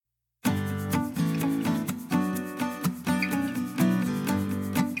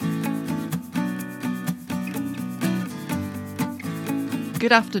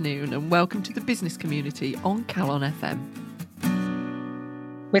Good afternoon and welcome to the business community on Calon FM.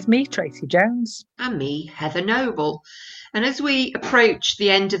 With me, Tracy Jones. And me, Heather Noble. And as we approach the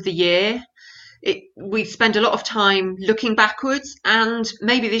end of the year, we spend a lot of time looking backwards, and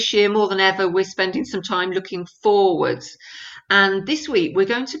maybe this year more than ever, we're spending some time looking forwards. And this week, we're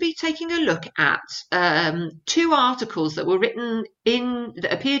going to be taking a look at two articles that were that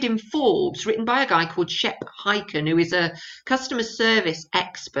appeared in Forbes, written by a guy called Shep Hyken, who is a customer service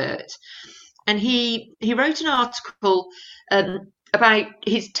expert. And he wrote an article about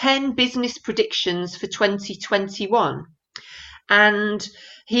his 10 business predictions for 2021. And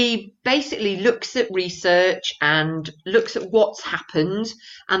he basically looks at research and looks at what's happened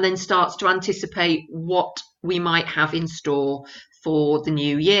and then starts to anticipate what we might have in store for the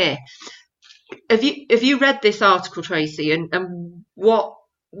new year. Have you read this article, Tracy? And what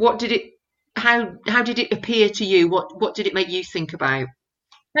did it how did it appear to you? What did it make you think about?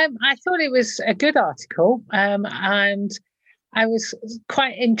 I thought it was a good article, and I was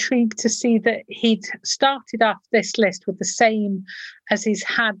quite intrigued to see that he'd started off this list with the same as he's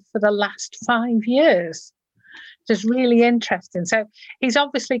had for the last 5 years. Just really interesting. So he's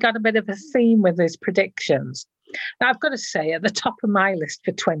obviously got a bit of a theme with his predictions. Now, I've got to say, at the top of my list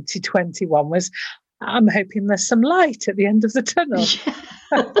for 2021 was, I'm hoping there's some light at the end of the tunnel.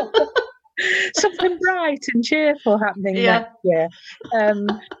 Something bright and cheerful happening next year.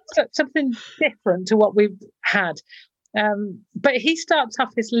 Something different to what we've had. But he starts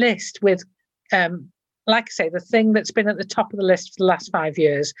off his list with, like I say, the thing that's been at the top of the list for the last 5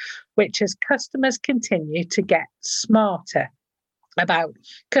 years, which is customers continue to get smarter about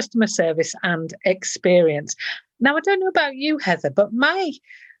customer service and experience. Now, I don't know about you, Heather, but my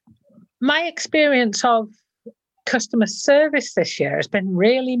experience of customer service this year has been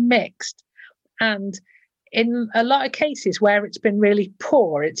really mixed. And in a lot of cases where it's been really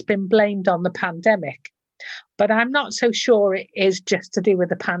poor, it's been blamed on the pandemic. But I'm not so sure it is just to do with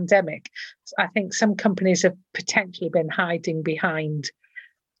the pandemic. I think some companies have potentially been hiding behind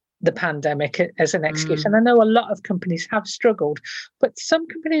the pandemic as an excuse. And I know a lot of companies have struggled, but some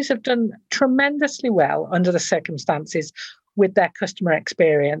companies have done tremendously well under the circumstances with their customer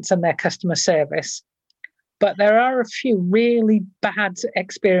experience and their customer service. But there are a few really bad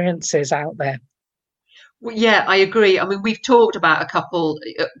experiences out there. Well, yeah, I agree. I mean, we've talked about a couple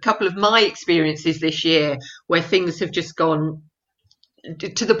of my experiences this year where things have just gone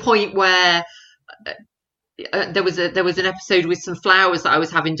to the point where there was an episode with some flowers that I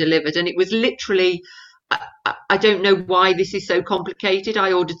was having delivered, and it was literally, I don't know why this is so complicated.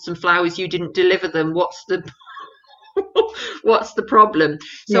 I ordered some flowers, you didn't deliver them. What's the problem?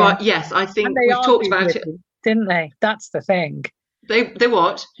 So yes, I think we've talked about it, didn't they? That's the thing. They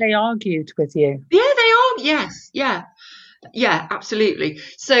what? They argued with you. Yeah, they are. Yes. Yeah, absolutely.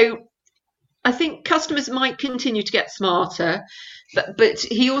 So I think customers might continue to get smarter, but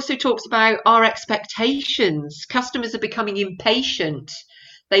he also talks about our expectations. Customers are becoming impatient.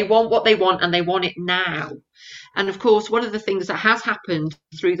 They want what they want and they want it now. And of course, one of the things that has happened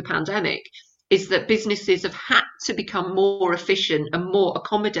through the pandemic is that businesses have had to become more efficient and more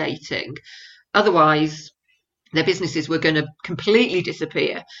accommodating. Otherwise, their businesses were going to completely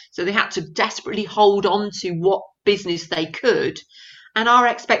disappear. So they had to desperately hold on to what business they could. And our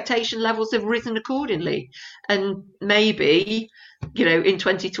expectation levels have risen accordingly. And maybe, in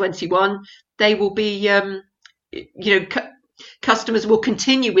 2021, they will be, customers will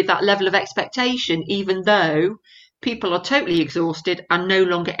continue with that level of expectation, even though people are totally exhausted and no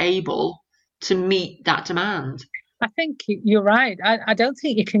longer able to meet that demand. I think you're right. I don't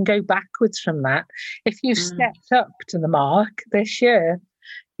think you can go backwards from that. If you stepped up to the mark this year,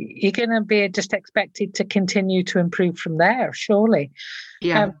 you're going to be just expected to continue to improve from there, surely.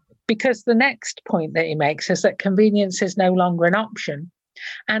 Yeah. Because the next point that he makes is that convenience is no longer an option.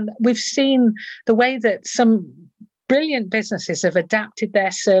 And we've seen the way that some brilliant businesses have adapted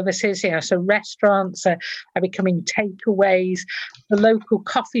their services. So restaurants are becoming takeaways. The local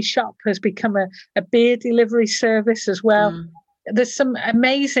coffee shop has become a beer delivery service as well. There's some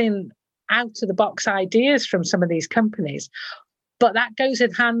amazing out-of-the-box ideas from some of these companies. But that goes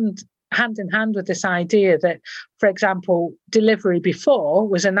hand in hand with this idea that, for example, delivery before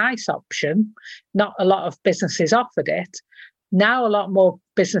was a nice option. Not a lot of businesses offered it. Now a lot more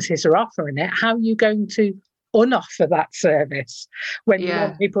businesses are offering it. How are you going to unoffer that service when you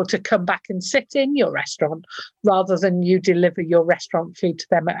want people to come back and sit in your restaurant rather than you deliver your restaurant food to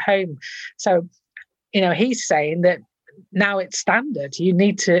them at home? So, he's saying that now it's standard. You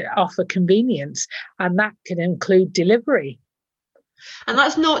need to offer convenience, and that can include delivery. And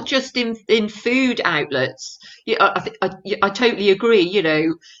that's not just in food outlets. I totally agree.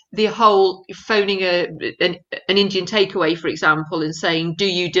 The whole phoning an Indian takeaway, for example, and saying, "Do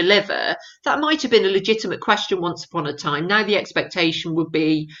you deliver?" That might have been a legitimate question once upon a time. Now the expectation would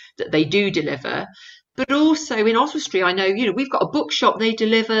be that they do deliver. But also in Oswestry, I know, we've got a bookshop, they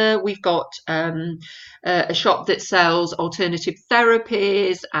deliver. We've got a shop that sells alternative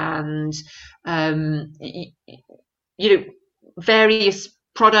therapies and, various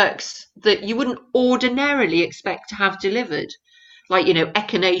products that you wouldn't ordinarily expect to have delivered, like,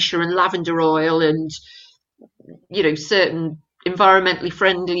 echinacea and lavender oil and, certain environmentally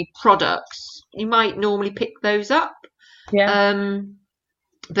friendly products. You might normally pick those up. Yeah.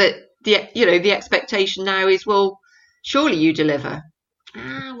 But the expectation now is, well, surely you deliver.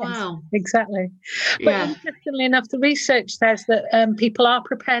 Wow. Exactly. But Yeah. interestingly enough, the research says that people are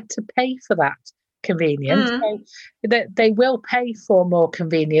prepared to pay for that convenience. So that they will pay for more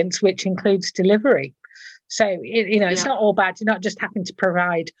convenience, which includes delivery. So it's not all bad. You're not just having to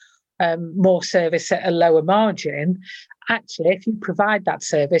provide more service at a lower margin. Actually, if you provide that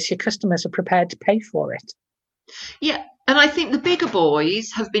service, your customers are prepared to pay for it. Yeah. And I think the bigger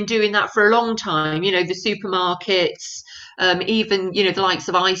boys have been doing that for a long time. The supermarkets, even, the likes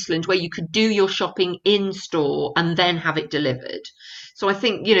of Iceland, where you could do your shopping in store and then have it delivered. So I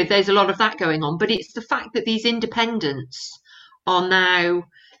think, there's a lot of that going on. But it's the fact that these independents are now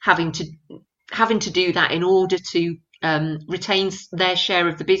having to do that in order to retain their share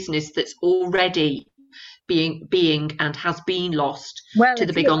of the business that's already being and has been lost to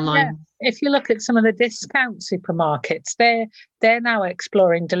the big online. If you look at some of the discount supermarkets, they're now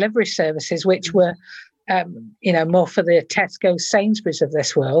exploring delivery services, which were more for the Tesco, Sainsbury's of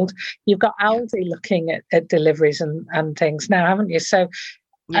this world. You've got Aldi looking at deliveries and things now, haven't you? So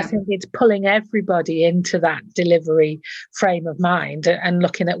I think it's pulling everybody into that delivery frame of mind and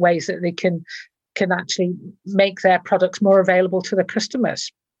looking at ways that they can actually make their products more available to the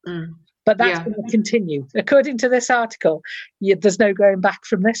customers. But that's going to continue. According to this article, there's no going back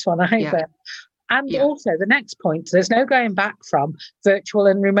from this one either. Yeah. And also the next point, there's no going back from virtual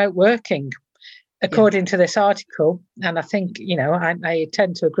and remote working. According to this article, and I think, I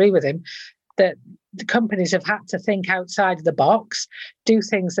tend to agree with him, that the companies have had to think outside of the box, do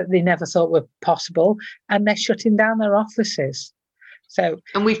things that they never thought were possible, and they're shutting down their offices.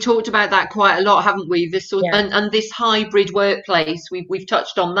 And we've talked about that quite a lot, haven't we? This sort and this hybrid workplace, we've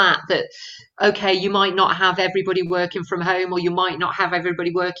touched on that okay, you might not have everybody working from home, or you might not have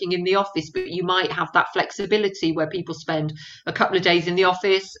everybody working in the office, but you might have that flexibility where people spend a couple of days in the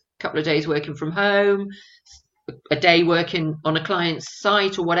office, a couple of days working from home, a day working on a client's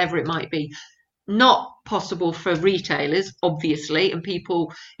site, or whatever it might be. Not possible for retailers, obviously, and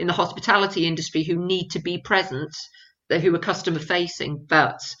people in the hospitality industry who need to be present, who are customer facing,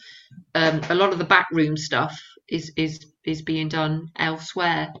 but a lot of the backroom stuff is being done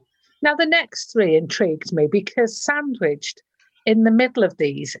elsewhere. Now the next three intrigued me because sandwiched in the middle of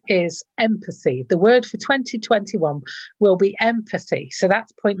these is empathy. The word for 2021 will be empathy. So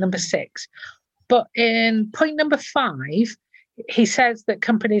that's point number 6. But in point number 5, he says that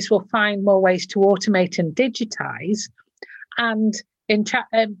companies will find more ways to automate and digitize. And in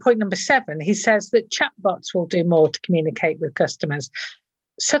point number 7, he says that chatbots will do more to communicate with customers.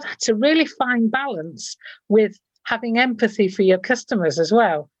 So that's a really fine balance with having empathy for your customers as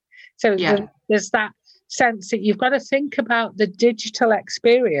well. So there's that sense that you've got to think about the digital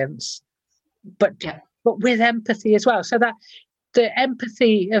experience, but with empathy as well. So that the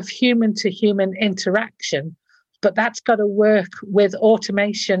empathy of human to human interaction, but that's got to work with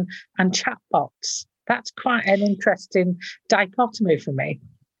automation and chatbots. That's quite an interesting dichotomy for me.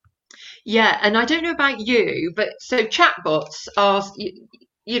 Yeah, and I don't know about you, but so chatbots are,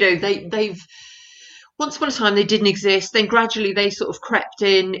 they've once upon a time they didn't exist. Then gradually they sort of crept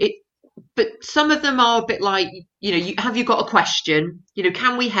in. But some of them are a bit like, have you got a question?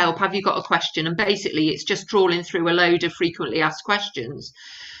 Can we help? Have you got a question? And basically it's just trawling through a load of frequently asked questions.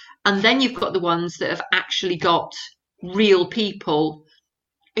 And then you've got the ones that have actually got real people.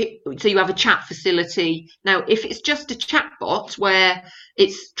 So you have a chat facility. Now, if it's just a chat bot where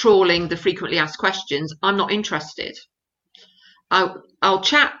it's trawling the frequently asked questions, I'm not interested. I'll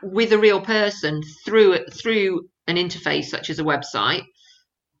chat with a real person through an interface such as a website,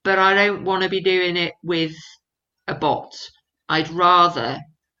 but I don't want to be doing it with a bot. I'd rather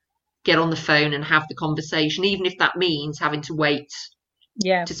get on the phone and have the conversation, even if that means having to wait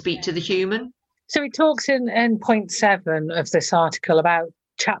to speak to the human. So he talks in point 7 of this article about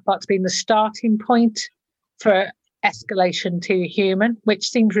chatbots being the starting point for escalation to a human, which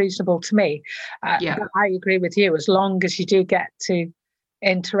seems reasonable to me. Yeah. But I agree with you, as long as you do get to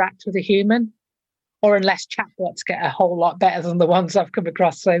interact with a human, or unless chatbots get a whole lot better than the ones I've come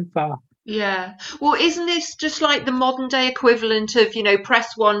across so far. Yeah. Well, isn't this just like the modern day equivalent of,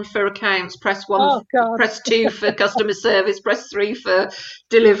 press 1 for accounts, press press 2 for customer service, press 3 for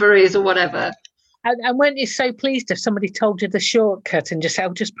deliveries or whatever? And weren't you so pleased if somebody told you the shortcut and just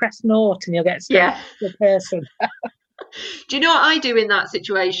said, just press naught and you'll get straight to the person? Do you know what I do in that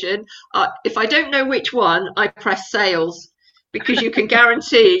situation? If I don't know which one, I press sales, because you can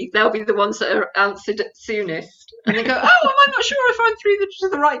guarantee they'll be the ones that are answered soonest. And they go, oh, I'm not sure if I'm through to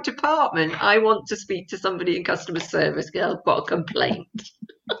the right department. I want to speak to somebody in customer service. I've got a complaint.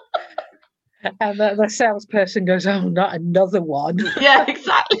 And the salesperson goes, oh, not another one. Yeah,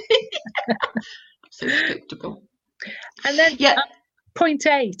 exactly. So predictable. And then point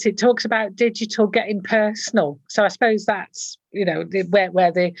 8, it talks about digital getting personal. So I suppose that's, where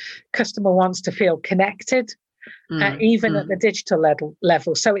the customer wants to feel connected, even at the digital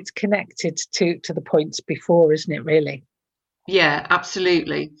level. So it's connected to the points before, isn't it, really? Yeah,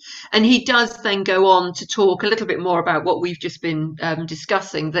 absolutely. And he does then go on to talk a little bit more about what we've just been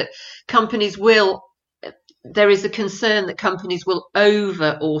discussing, that there is a concern that companies will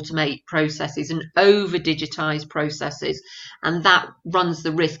over automate processes and over digitize processes, and that runs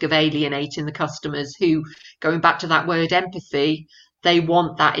the risk of alienating the customers who, going back to that word empathy, they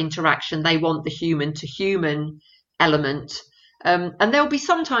want that interaction, they want the human to human element. And there'll be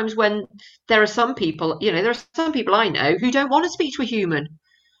some times when there are some people I know who don't want to speak to a human.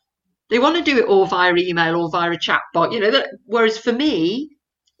 They want to do it all via email or via a chatbot, whereas for me,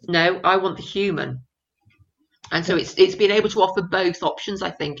 no, I want the human. And so it's being able to offer both options,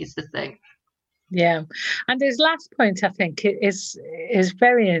 I think, is the thing. Yeah. And his last point, I think, is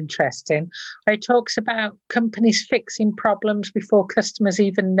very interesting. He talks about companies fixing problems before customers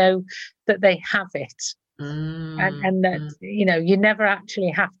even know that they have it. And that, you never actually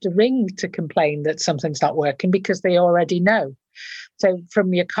have to ring to complain that something's not working because they already know. So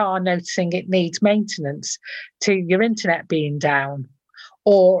from your car noticing it needs maintenance to your internet being down,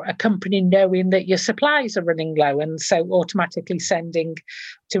 or a company knowing that your supplies are running low and so automatically sending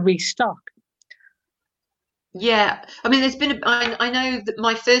to restock. Yeah, I mean, I know that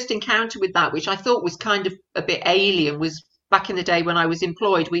my first encounter with that, which I thought was kind of a bit alien, was back in the day when I was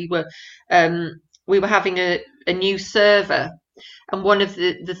employed. We were having a new server, and one of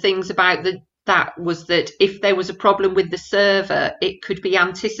the things about that was that if there was a problem with the server, it could be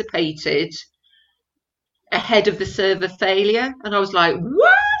anticipated ahead of the server failure. And I was like,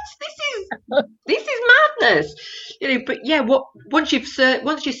 what? This is madness. But yeah, once your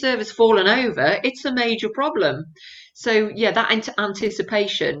server's fallen over, it's a major problem. So yeah, that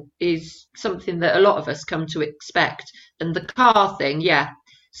anticipation is something that a lot of us come to expect. And the car thing, yeah,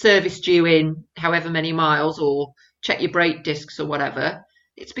 service due in however many miles, or check your brake discs or whatever.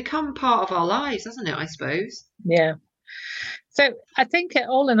 It's become part of our lives, hasn't it, I suppose? Yeah. So I think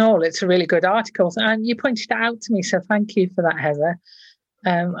all in all, it's a really good article. And you pointed it out to me, so thank you for that, Heather.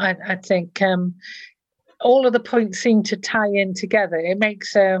 I think all of the points seem to tie in together. It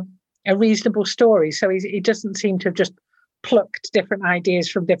makes a reasonable story. So he doesn't seem to have just plucked different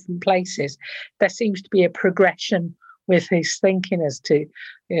ideas from different places. There seems to be a progression with his thinking as to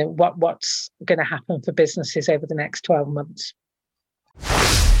what's going to happen for businesses over the next 12 months.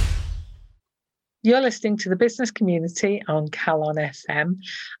 You're listening to the Business Community on Calon FM,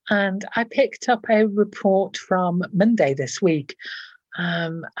 and I picked up a report from Monday this week,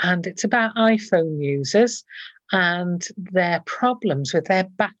 and it's about iPhone users and their problems with their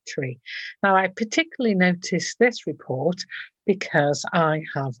battery. Now, I particularly noticed this report because I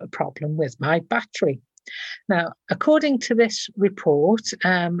have a problem with my battery. Now, according to this report,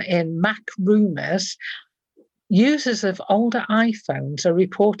 in Mac Rumors, users of older iPhones are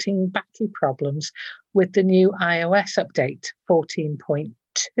reporting battery problems with the new iOS update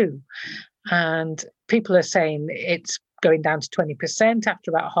 14.2. And people are saying it's going down to 20% after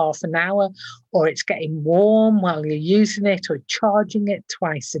about half an hour, or it's getting warm while you're using it or charging it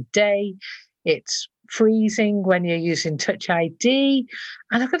twice a day. It's freezing when you're using Touch ID.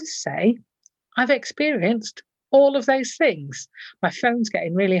 And I've got to say, I've experienced all of those things. My phone's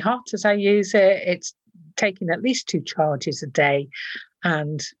getting really hot as I use it. It's taking at least 2 charges a day,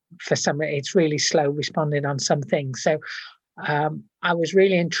 and for some it's really slow responding on some things. So I was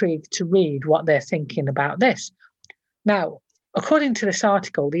really intrigued to read what they're thinking about this. Now, according to this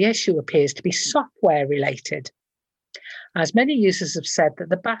article, the issue appears to be software related, as many users have said that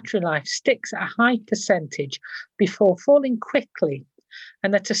the battery life sticks at a high percentage before falling quickly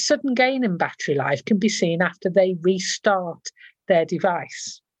and that a sudden gain in battery life can be seen after they restart their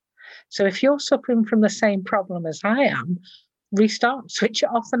device. So if you're suffering from the same problem as I am, restart, switch it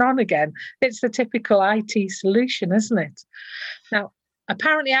off and on again. It's the typical IT solution, isn't it? Now,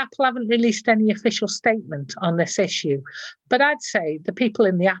 apparently Apple haven't released any official statement on this issue, but I'd say the people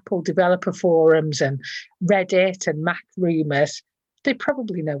in the Apple developer forums and Reddit and Mac rumors, they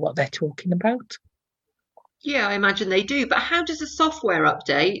probably know what they're talking about. Yeah, I imagine they do. But how does a software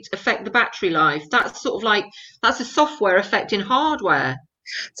update affect the battery life? That's sort of like, that's a software affecting hardware.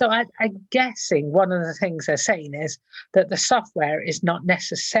 So I'm guessing one of the things they're saying is that the software is not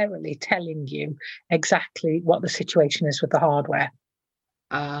necessarily telling you exactly what the situation is with the hardware.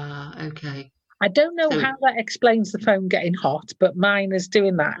 Okay. I don't know how that explains the phone getting hot, but mine is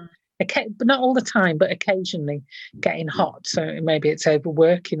doing that. But not all the time, but occasionally getting hot. So maybe it's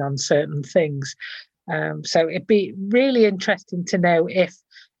overworking on certain things. So it'd be really interesting to know if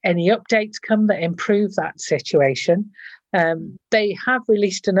any updates come that improve that situation. They have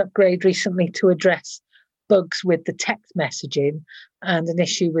released an upgrade recently to address bugs with the text messaging and an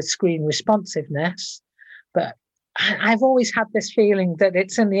issue with screen responsiveness. But I've always had this feeling that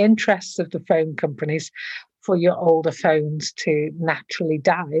it's in the interests of the phone companies for your older phones to naturally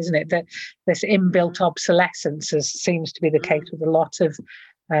die, isn't it? That this inbuilt obsolescence seems to be the case with a lot of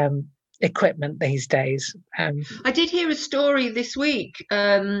equipment these days. I did hear a story this week.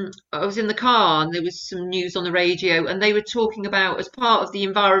 I was in the car and there was some news on the radio, and they were talking about, as part of the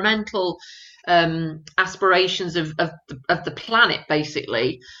environmental aspirations of the planet,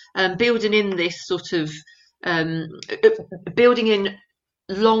 basically, building in this sort of building in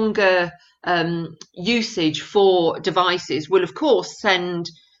longer usage for devices will of course send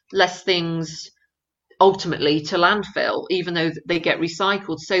less things ultimately to landfill, even though they get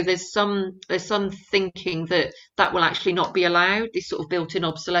recycled. So there's some thinking that will actually not be allowed. This sort of built-in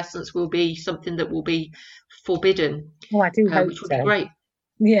obsolescence will be something that will be forbidden. Well, I do hope which would so. be great.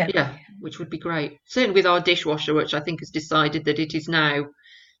 Yeah, which would be great. Certainly with our dishwasher, which I think has decided that it is now,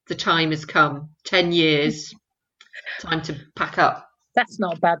 the time has come. 10 years, time to pack up. That's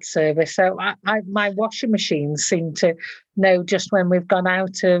not bad service. So my washing machines seem to know just when we've gone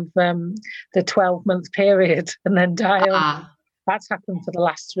out of the 12-month period and then dial. That's happened for the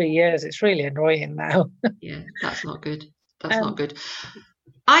last 3 years. It's really annoying now. Yeah, that's not good. That's not good.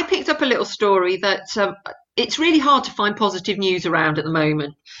 I picked up a little story that it's really hard to find positive news around at the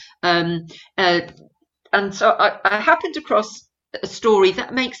moment. And so I happened across a story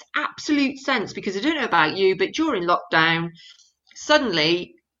that makes absolute sense, because I don't know about you, but during lockdown,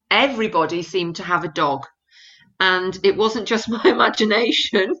 suddenly everybody seemed to have a dog. And it wasn't just my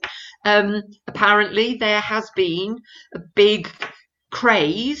imagination. Apparently there has been a big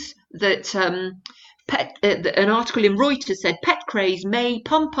craze that an article in Reuters said pet craze may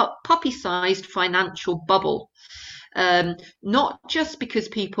pump up puppy-sized financial bubble. Not just because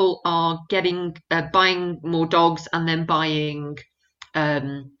people are buying more dogs and then buying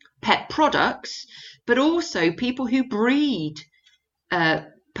pet products, but also people who breed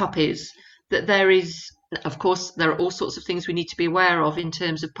puppies. That there is, of course, there are all sorts of things we need to be aware of in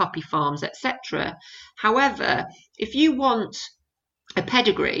terms of puppy farms, etc. However, if you want a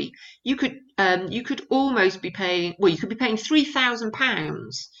pedigree, you could almost be paying. Well, you could be paying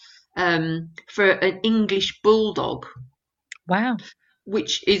 £3,000 for an English bulldog. Wow,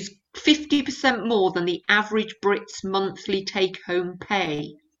 which is 50% more than the average Brit's monthly take-home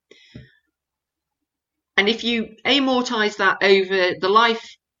pay. And if you amortize that over the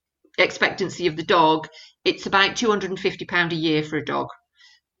life expectancy of the dog, it's about £250 a year for a dog,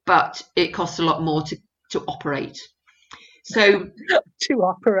 but it costs a lot more to operate. So to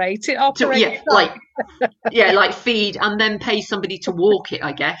operate it, operate like feed and then pay somebody to walk it,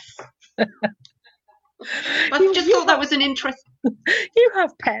 I guess. I just thought that was an interest. You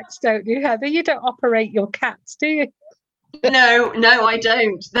have pets, don't you, Heather? You don't operate your cats, do you? No, I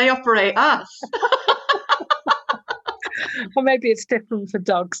don't. They operate us. Or maybe it's different for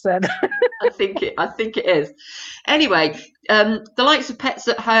dogs then. I think it is. Anyway, the likes of Pets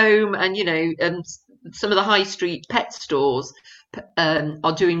at Home and some of the high street pet stores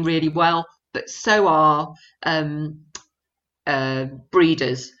are doing really well, but so are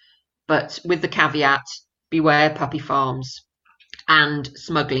breeders. But with the caveat, beware puppy farms and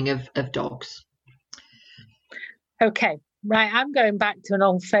smuggling of dogs. Okay, right. I'm going back to an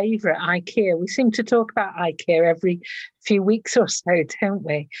old favourite, IKEA. We seem to talk about IKEA every few weeks or so, don't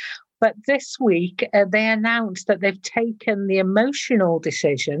we? But this week, they announced that they've taken the emotional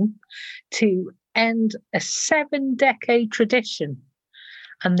decision to end a 7-decade tradition,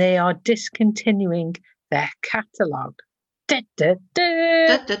 and they are discontinuing their catalogue.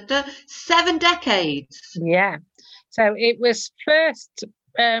 Da, da, da. 7 decades. Yeah. So it was first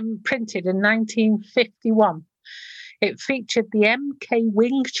printed in 1951. It featured the MK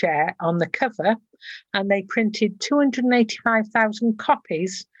wing chair on the cover, and they printed 285,000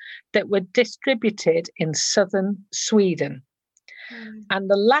 copies that were distributed in southern Sweden. And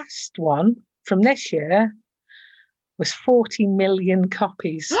the last one from this year was 40 million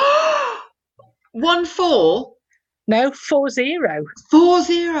copies. 1-4? No, 40.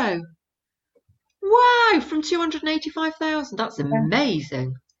 40. Wow, from 285,000. That's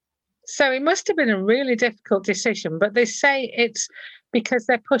amazing. So it must have been a really difficult decision, but they say it's because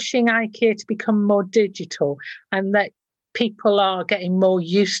they're pushing IKEA to become more digital and that people are getting more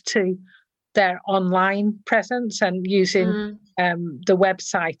used to their online presence and using the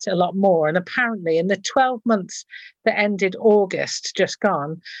website a lot more. And apparently in the 12 months that ended August, just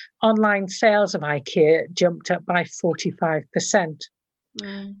gone, online sales of IKEA jumped up by 45%.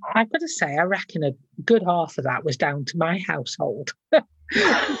 I've got to say, I reckon a good half of that was down to my household. But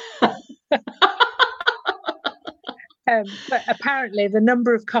apparently the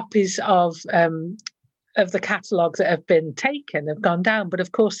number of copies of the catalogue that have been taken have gone down. But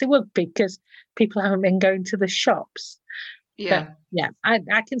of course they would be because people haven't been going to the shops. Yeah. But, yeah,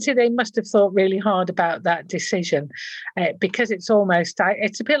 I can see they must have thought really hard about that decision because it's a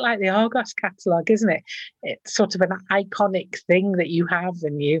bit like the Argos catalogue, isn't it? It's sort of an iconic thing that you have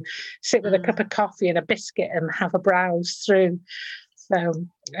and you sit with a cup of coffee and a biscuit and have a browse through. So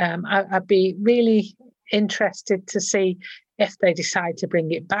I'd be really interested to see if they decide to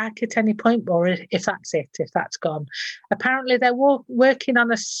bring it back at any point, or if that's it, if that's gone. Apparently they're working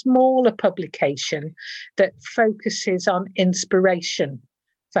on a smaller publication that focuses on inspiration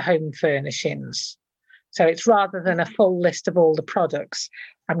for home furnishings. So it's rather than a full list of all the products,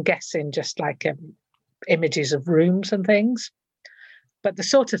 I'm guessing just like images of rooms and things. But the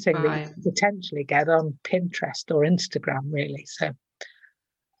sort of thing that you can potentially get on Pinterest or Instagram, really. So.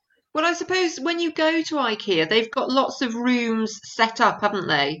 Well, I suppose when you go to IKEA, they've got lots of rooms set up, haven't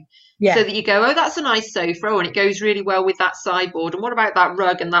they? Yeah. So that you go, oh, that's a nice sofa, and it goes really well with that sideboard. And what about that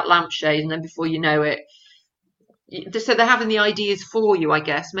rug and that lampshade? And then before you know it, so they're having the ideas for you, I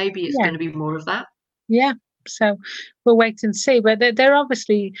guess. Maybe it's going to be more of that. Yeah. So we'll wait and see. But they're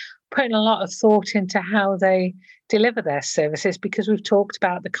obviously putting a lot of thought into how they deliver their services, because we've talked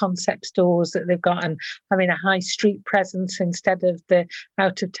about the concept stores that they've got and having a high street presence instead of the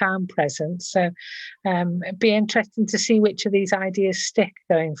out of town presence. So it'd be interesting to see which of these ideas stick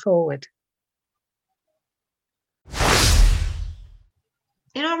going forward.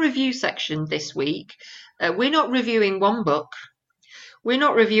 In our review section this week, we're not reviewing one book. We're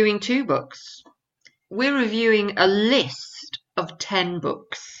not reviewing 2 books. We're reviewing a list of 10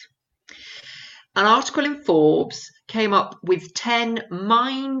 books. An article in Forbes came up with 10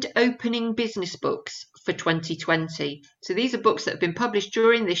 mind-opening business books for 2020. So these are books that have been published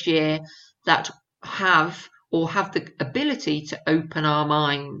during this year that have the ability to open our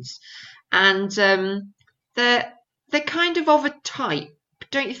minds. And they're kind of a type,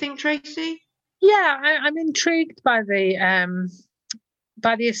 don't you think, Tracy? Yeah, I'm intrigued by the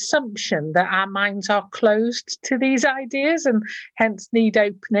assumption that our minds are closed to these ideas and hence need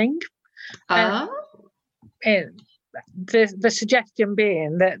opening. The suggestion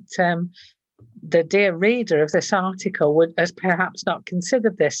being that the dear reader of this article has perhaps not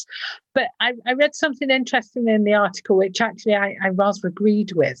considered this. But I read something interesting in the article, which actually I rather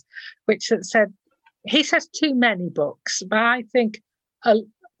agreed with, which said, he says too many books, but I think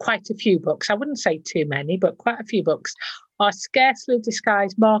quite a few books, I wouldn't say too many, but quite a few books are scarcely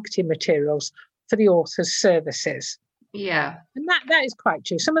disguised marketing materials for the author's services. Yeah. And that is quite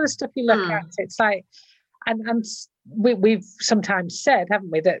true. Some of the stuff you look at, it's like, and we've sometimes said, haven't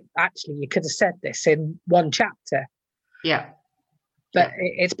we, that actually you could have said this in one chapter. Yeah. But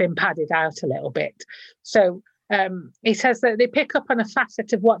it's been padded out a little bit. So he says that they pick up on a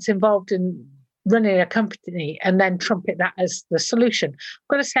facet of what's involved in running a company and then trumpet that as the solution. I've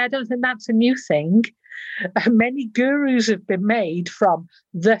got to say, I don't think that's a new thing. Many gurus have been made from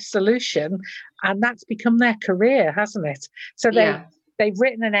the solution, and that's become their career, hasn't it? So they've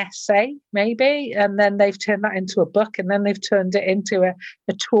written an essay, maybe, and then they've turned that into a book, and then they've turned it into a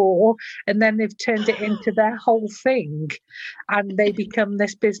tour, and then they've turned it into their whole thing, and they become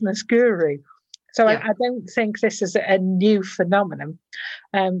this business guru. So I don't think this is a new phenomenon.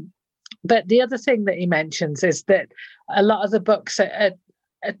 But the other thing that he mentions is that a lot of the books are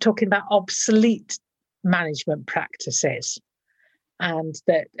talking about obsolete management practices, and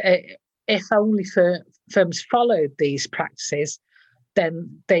that if only firms followed these practices,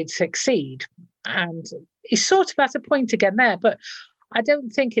 then they'd succeed. And he sort of has a point again there, but I don't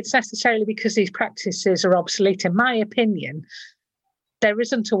think it's necessarily because these practices are obsolete. In my opinion, there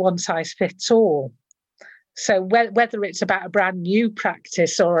isn't a one size fits all. So whether it's about a brand new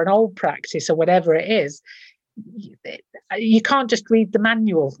practice or an old practice or whatever it is, you can't just read the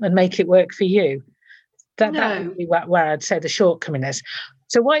manual and make it work for you. That would be where I'd say the shortcoming is.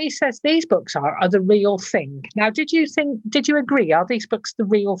 So what he says these books are the real thing. Now, did you agree? Are these books the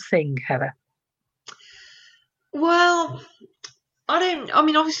real thing, Heather? Well,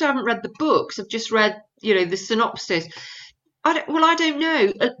 obviously I haven't read the books. I've just read, the synopsis. I don't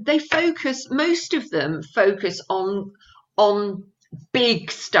know. Most of them focus on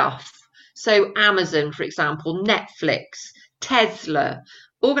big stuff. So Amazon, for example, Netflix, Tesla,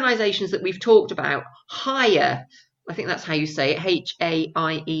 organizations that we've talked about, Haier, I think that's how you say it,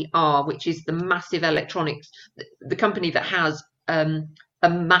 Haier, which is the massive electronics, the company that has a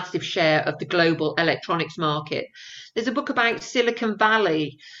massive share of the global electronics market. There's a book about Silicon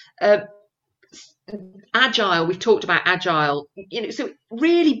Valley, Agile. We've talked about Agile, so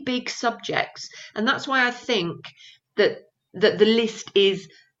really big subjects. And that's why I think that the list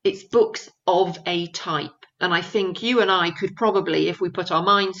it's books of a type. And I think you and I could probably, if we put our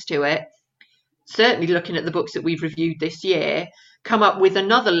minds to it, certainly looking at the books that we've reviewed this year, come up with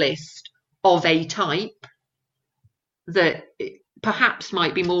another list of a type that perhaps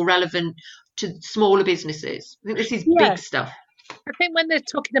might be more relevant to smaller businesses. I think this is big stuff. I think when they're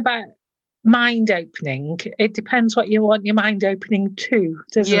talking about mind opening, it depends what you want your mind opening to,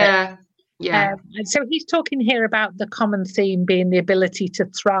 doesn't it? Yeah. And so he's talking here about the common theme being the ability to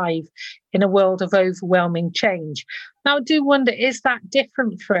thrive in a world of overwhelming change. Now, I do wonder, is that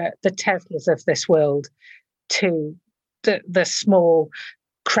different for the Teslas of this world to the small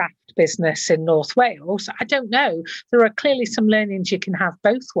craft business in North Wales? I don't know. There are clearly some learnings you can have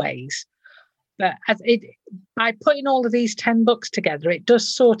both ways. But by putting all of these 10 books together, it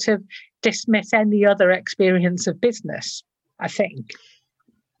does sort of dismiss any other experience of business, I think.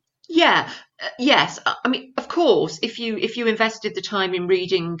 Yeah, yes. I mean, of course, if you invested the time in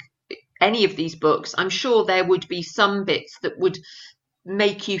reading any of these books, I'm sure there would be some bits that would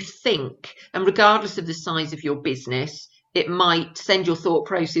make you think. And regardless of the size of your business, it might send your thought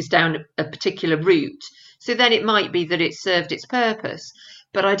process down a particular route. So then it might be that it served its purpose.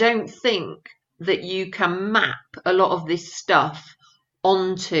 But I don't think that you can map a lot of this stuff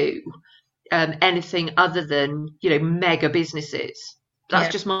onto anything other than, mega businesses. That's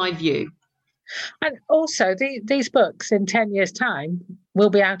just my view. And also, these books in 10 years' time will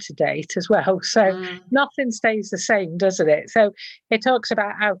be out of date as well. So nothing stays the same, doesn't it? So it talks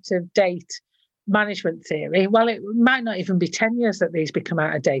about out of date management theory. Well, it might not even be 10 years that these become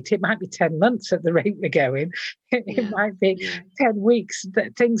out of date. It might be 10 months at the rate we're going. It might be 10 weeks.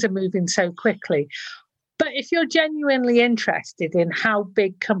 That things are moving so quickly. But if you're genuinely interested in how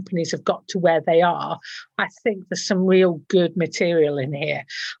big companies have got to where they are, I think there's some real good material in here.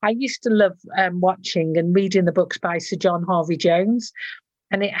 I used to love watching and reading the books by Sir John Harvey-Jones,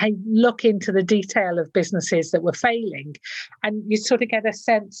 and I look into the detail of businesses that were failing, and you sort of get a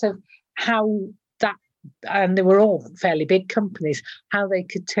sense of how that, and they were all fairly big companies, how they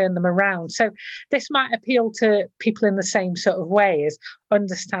could turn them around. So this might appeal to people in the same sort of way, as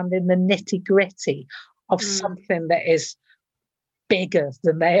understanding the nitty-gritty of something that is bigger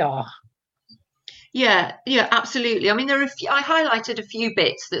than they are. Yeah, absolutely. I mean, I highlighted a few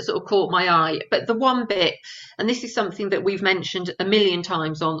bits that sort of caught my eye, but the one bit, and this is something that we've mentioned a million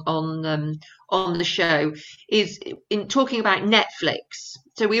times on the show, is in talking about Netflix.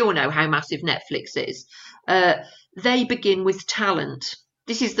 So we all know how massive Netflix is. They begin with talent.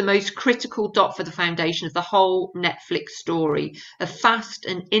 This is the most critical dot for the foundation of the whole Netflix story. A fast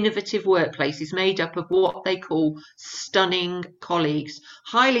and innovative workplace is made up of what they call stunning colleagues,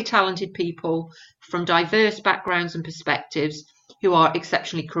 highly talented people from diverse backgrounds and perspectives who are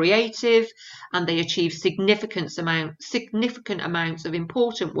exceptionally creative, and they achieve significant amounts of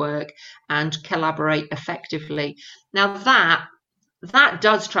important work and collaborate effectively. Now that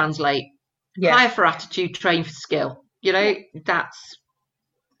does translate. Hire for attitude, train for skill. That's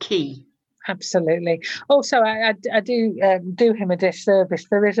key. Absolutely. Also, I do him a disservice.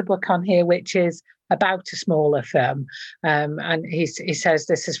 There is a book on here which is about a smaller firm, and he says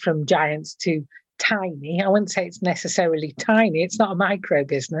this is from giants to tiny. I wouldn't say it's necessarily tiny. It's not a micro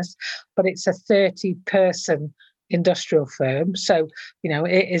business, but it's a 30-person industrial firm. So,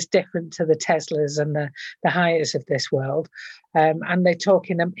 it is different to the Teslas and the Haiers of this world. And they're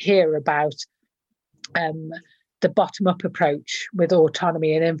talking here about the bottom-up approach with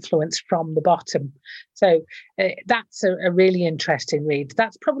autonomy and influence from the bottom. So that's a really interesting read.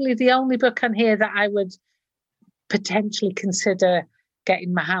 That's probably the only book on here that I would potentially consider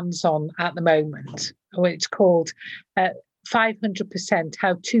getting my hands on at the moment. It's called 500%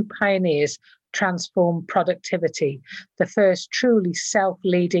 How Two Pioneers Transform Productivity, the first truly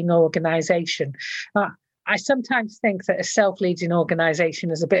self-leading organisation. I sometimes think that a self-leading organisation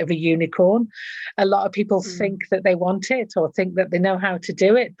is a bit of a unicorn. A lot of people think that they want it or think that they know how to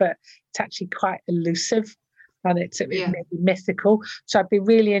do it, but it's actually quite elusive and it's maybe mythical. So I'd be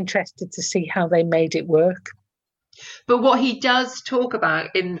really interested to see how they made it work. But what he does talk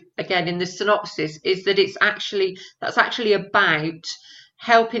about in the synopsis is that that's actually about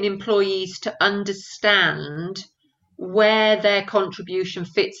helping employees to understand where their contribution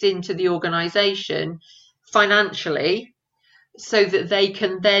fits into the organisation financially, so that they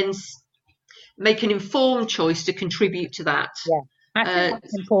can then make an informed choice to contribute to that. Yeah, I think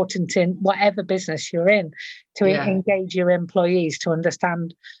that's important in whatever business you're in, to engage your employees to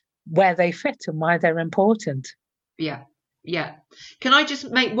understand where they fit and why they're important. Yeah. Can I just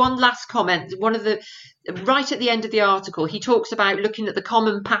make one last comment? Right at the end of the article, he talks about looking at the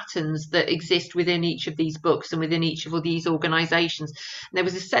common patterns that exist within each of these books and within each of these organisations. And there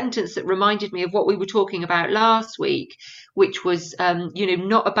was a sentence that reminded me of what we were talking about last week, which was,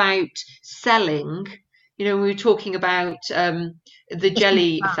 not about selling. We were talking about the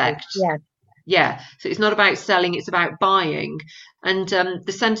jelly effect. Yeah, so it's not about selling, it's about buying. And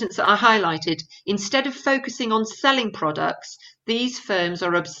the sentence that I highlighted, instead of focusing on selling products, these firms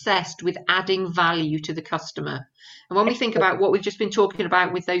are obsessed with adding value to the customer. And when we think about what we've just been talking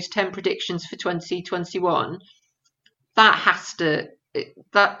about with those 10 predictions for 2021,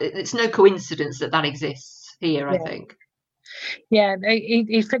 it's no coincidence that exists here, I think. Yeah,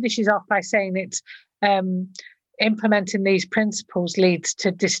 he finishes off by saying it's implementing these principles leads to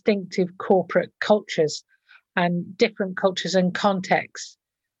distinctive corporate cultures and different cultures and contexts.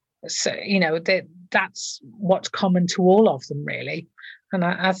 So, that's what's common to all of them, really. And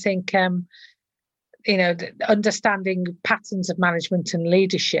I think, understanding patterns of management and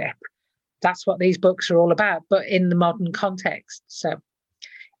leadership, that's what these books are all about, but in the modern context. So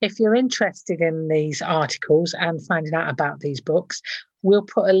if you're interested in these articles and finding out about these books, we'll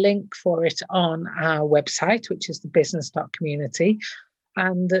put a link for it on our website, which is the business.community,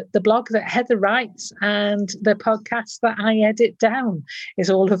 and the blog that Heather writes and the podcast that I edit down is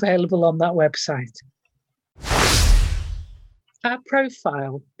all available on that website. Our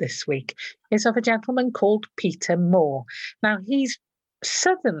profile this week is of a gentleman called Peter Moore. Now, he's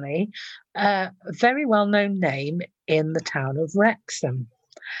suddenly a very well-known name in the town of Wrexham.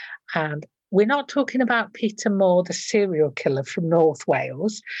 And we're not talking about Peter Moore, the serial killer from North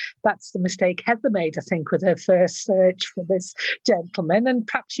Wales. That's the mistake Heather made, I think, with her first search for this gentleman. And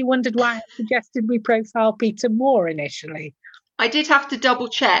perhaps she wondered why I suggested we profile Peter Moore initially. I did have to double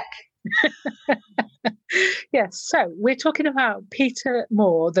check. Yes, so we're talking about Peter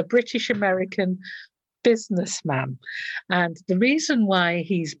Moore, the British-American businessman. And the reason why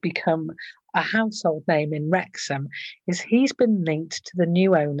he's become a household name in Wrexham is he's been linked to the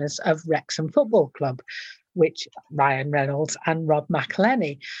new owners of Wrexham Football Club, which Ryan Reynolds and Rob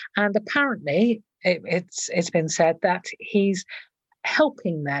McElhenney. And apparently it's been said that he's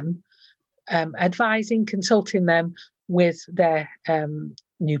helping them, advising, consulting them with their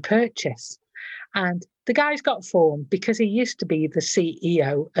new purchase. And the guy's got form because he used to be the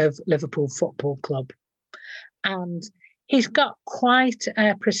CEO of Liverpool Football Club. And he's got quite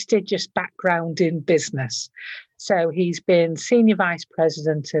a prestigious background in business. So he's been Senior Vice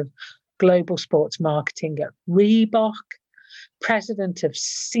President of Global Sports Marketing at Reebok, President of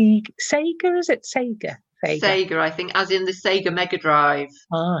Sega, is it Sega? Sega, I think, as in the Sega Mega Drive.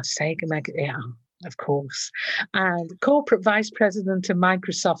 Sega Mega, yeah, of course. And Corporate Vice President of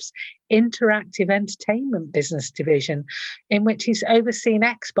Microsoft's Interactive Entertainment Business Division, in which he's overseen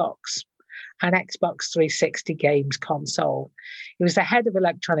Xbox and Xbox 360 games console. He was the head of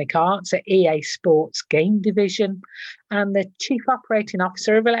electronic arts at EA Sports Game Division and the chief operating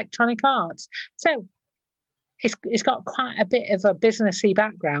officer of Electronic Arts. So it's got quite a bit of a businessy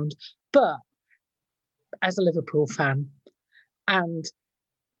background, but as a Liverpool fan and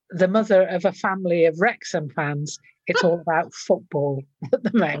the mother of a family of Wrexham fans, it's all about football at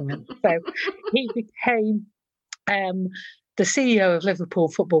the moment. So he became the CEO of Liverpool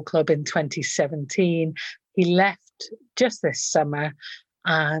Football Club in 2017. He left just this summer,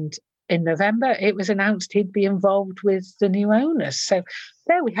 and in November it was announced he'd be involved with the new owners. So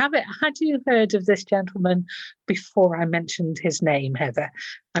there we have it. Had you heard of this gentleman before I mentioned his name, Heather,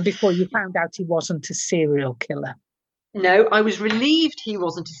 and before you found out he wasn't a serial killer? No, I was relieved he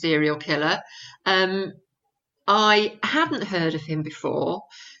wasn't a serial killer. I hadn't heard of him before,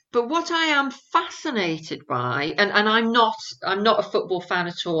 But what I am fascinated by, and I'm not a football fan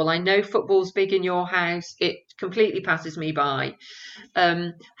at all. I know football's big in your house. It completely passes me by.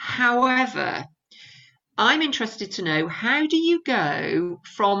 However, I'm interested to know, how do you go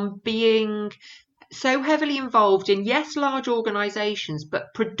from being so heavily involved in, yes, large organisations,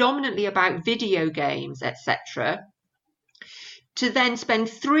 but predominantly about video games, etc., to then spend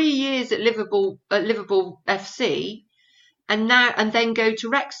 3 years at Liverpool FC, and then go to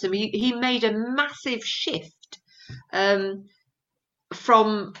Wrexham? He made a massive shift,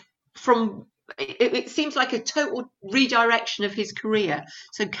 from it seems like a total redirection of his career.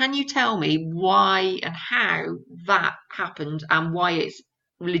 So can you tell me why and how that happened, and why it's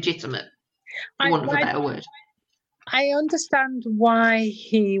legitimate, for want of a better word? I understand why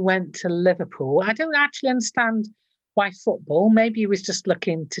he went to Liverpool. I don't actually understand why football. Maybe he was just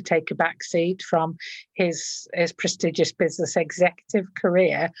looking to take a back seat from his prestigious business executive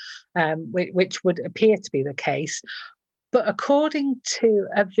career, which would appear to be the case. But according to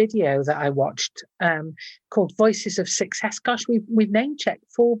a video that I watched, called Voices of Success, gosh, we've name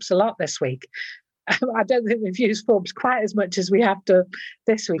checked Forbes a lot this week. I don't think we've used Forbes quite as much as we have done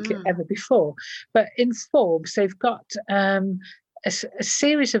this week ever before. But in Forbes, they've got a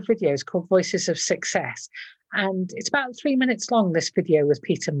series of videos called Voices of Success. And it's about 3 minutes long, this video with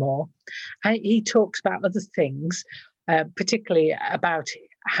Peter Moore. He talks about other things, particularly about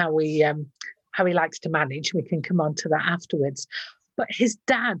how he likes to manage. We can come on to that afterwards. But his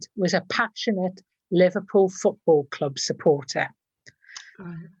dad was a passionate Liverpool Football Club supporter.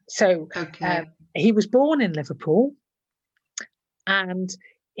 So he was born in Liverpool, and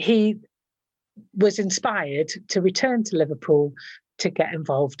he was inspired to return to Liverpool to get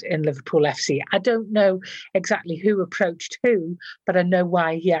involved in Liverpool FC. I don't know exactly who approached who, but I know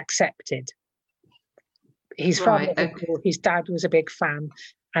why he accepted. He's from Liverpool. His dad was a big fan,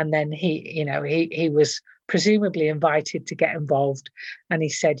 and then he was presumably invited to get involved, and he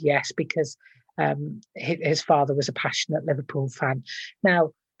said yes because his father was a passionate Liverpool fan.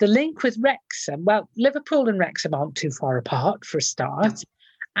 Now, the link with Wrexham, well, Liverpool and Wrexham aren't too far apart for a start.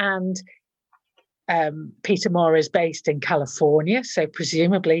 And Peter Moore is based in California, so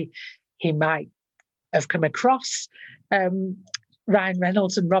presumably he might have come across Ryan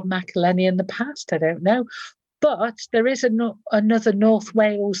Reynolds and Rob McElhenney in the past. I don't know. But there is another North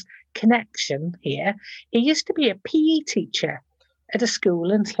Wales connection here. He used to be a PE teacher at a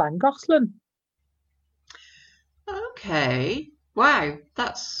school in Llangollen. Okay. Wow.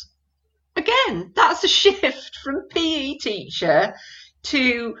 That's a shift from PE teacher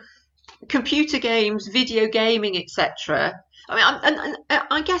to computer games, video gaming, etc. I mean, and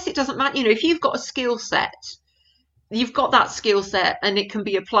I guess it doesn't matter. If you've got a skill set, you've got that skill set, and it can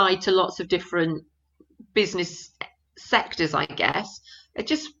be applied to lots of different business sectors, I guess. I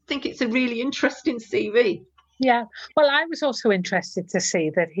just think it's a really interesting CV. Yeah. Well, I was also interested to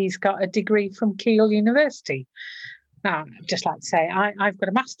see that he's got a degree from Keele University. Now, I'd just like to say, I've got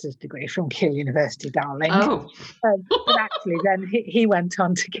a master's degree from Keele University, darling. Oh. But actually, then he went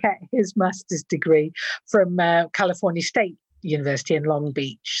on to get his master's degree from California State University in Long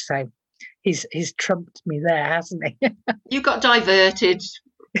Beach. So he's trumped me there, hasn't he? You got diverted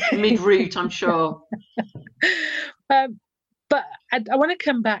mid-route, I'm sure. But I want to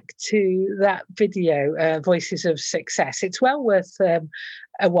come back to that video, Voices of Success. It's well worth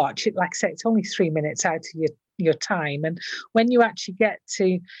a watch. Like I say, it's only 3 minutes out of your time. And when you actually get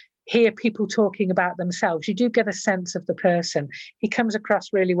to hear people talking about themselves, you do get a sense of the person. He comes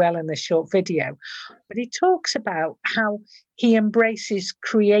across really well in this short video. But he talks about how he embraces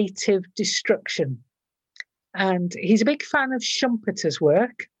creative destruction. And he's a big fan of Schumpeter's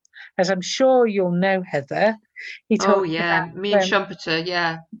work, as I'm sure you'll know, Heather. Me and Schumpeter,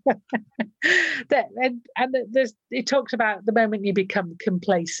 yeah. He talks about the moment you become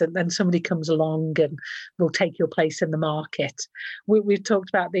complacent, then somebody comes along and will take your place in the market. We've talked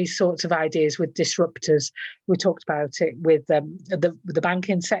about these sorts of ideas with disruptors. We talked about it with the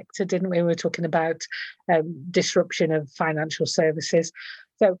banking sector, didn't we? We were talking about disruption of financial services.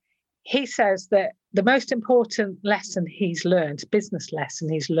 So he says that the most important lesson he's learned, business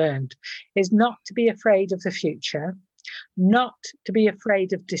lesson he's learned, is not to be afraid of the future, not to be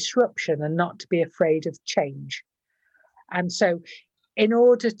afraid of disruption, and not to be afraid of change. And so in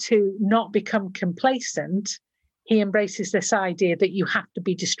order to not become complacent, he embraces this idea that you have to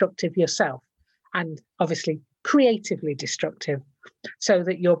be destructive yourself, and obviously creatively destructive, so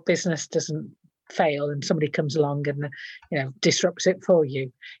that your business doesn't fail and somebody comes along and disrupts it for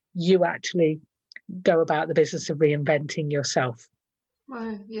you. You actually go about the business of reinventing yourself.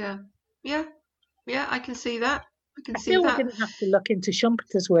 Well, yeah, I can see that. I can I see feel that. we're going to have to look into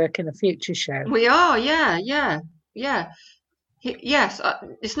Schumpeter's work in a future show. We are, yeah. Yes,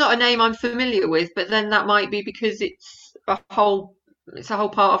 it's not a name I'm familiar with, but then that might be because it's a whole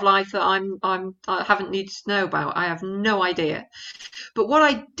part of life that I haven't needed to know about. I have no idea. But what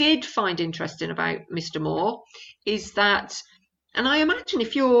I did find interesting about Mr. Moore is that, and I imagine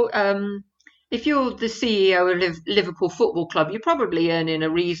if you're the CEO of Liverpool Football Club, you're probably earning a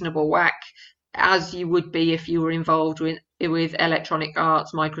reasonable whack, as you would be if you were involved with Electronic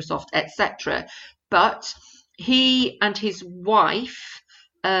Arts, Microsoft, etc. But he and his wife,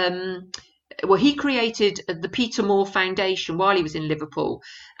 he created the Peter Moore Foundation while he was in Liverpool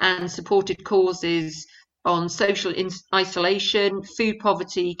and supported causes on social isolation, food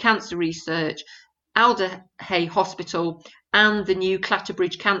poverty, cancer research, Alderhay Hospital, and the new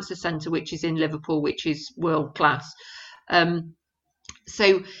Clatterbridge Cancer Centre, which is in Liverpool, which is world class.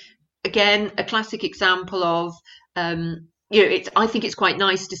 So again, a classic example of, I think it's quite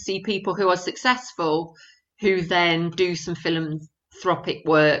nice to see people who are successful who then do some philanthropic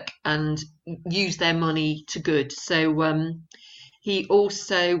work and use their money to good. So he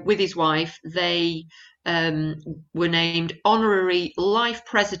also, with his wife, they were named honorary life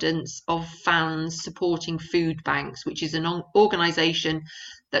presidents of Fans Supporting Food Banks, which is an organisation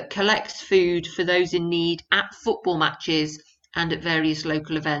that collects food for those in need at football matches and at various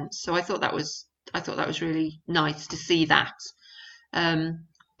local events. So I thought that was really nice to see that.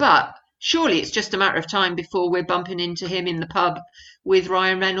 But surely it's just a matter of time before we're bumping into him in the pub with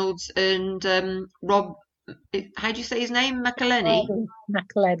Ryan Reynolds and Rob. How do you say his name? McElhenney.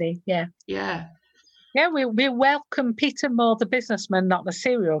 McElhenney, yeah. Yeah. Yeah, we welcome Peter Moore, the businessman, not the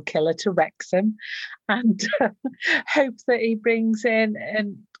serial killer, to Wrexham, and hope that he brings in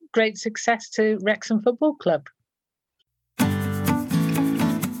great success to Wrexham Football Club.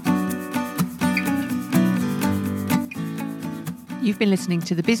 You've been listening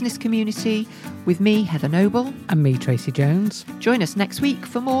to The Business Community with me, Heather Noble. And me, Tracy Jones. Join us next week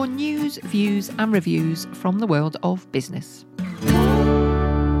for more news, views and reviews from the world of business.